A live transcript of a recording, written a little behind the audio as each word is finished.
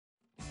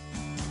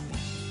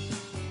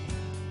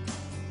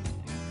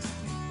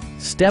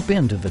Step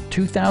into the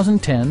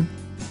 2010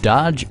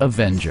 Dodge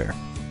Avenger.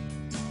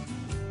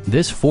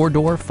 This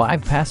four-door,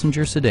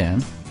 five-passenger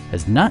sedan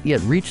has not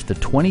yet reached the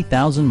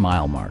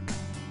 20,000-mile mark.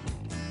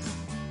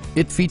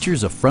 It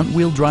features a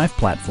front-wheel drive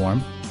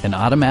platform, an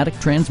automatic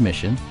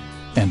transmission,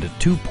 and a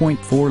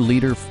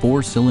 2.4-liter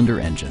four-cylinder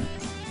engine.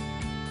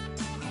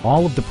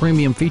 All of the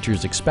premium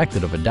features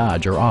expected of a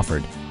Dodge are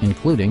offered,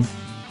 including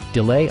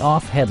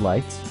delay-off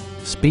headlights,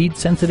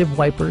 speed-sensitive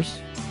wipers,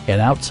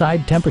 an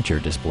outside temperature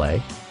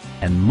display,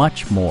 and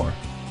much more.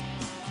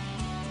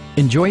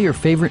 Enjoy your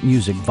favorite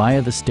music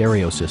via the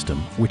stereo system,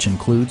 which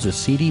includes a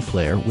CD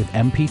player with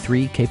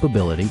MP3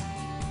 capability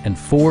and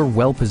 4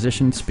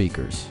 well-positioned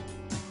speakers.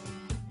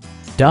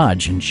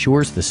 Dodge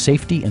ensures the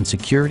safety and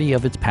security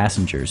of its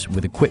passengers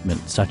with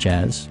equipment such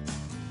as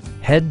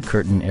head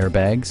curtain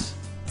airbags,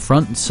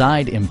 front and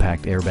side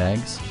impact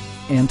airbags,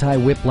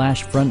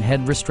 anti-whiplash front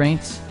head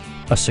restraints,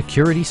 a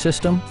security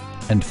system,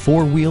 and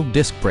 4-wheel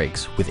disc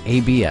brakes with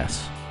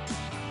ABS.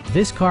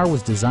 This car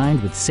was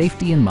designed with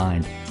safety in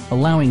mind,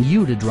 allowing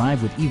you to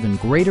drive with even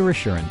greater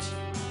assurance.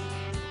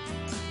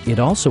 It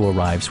also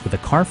arrives with a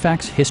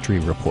Carfax history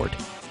report,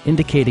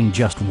 indicating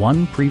just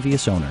one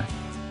previous owner.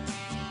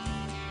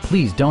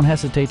 Please don't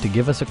hesitate to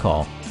give us a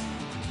call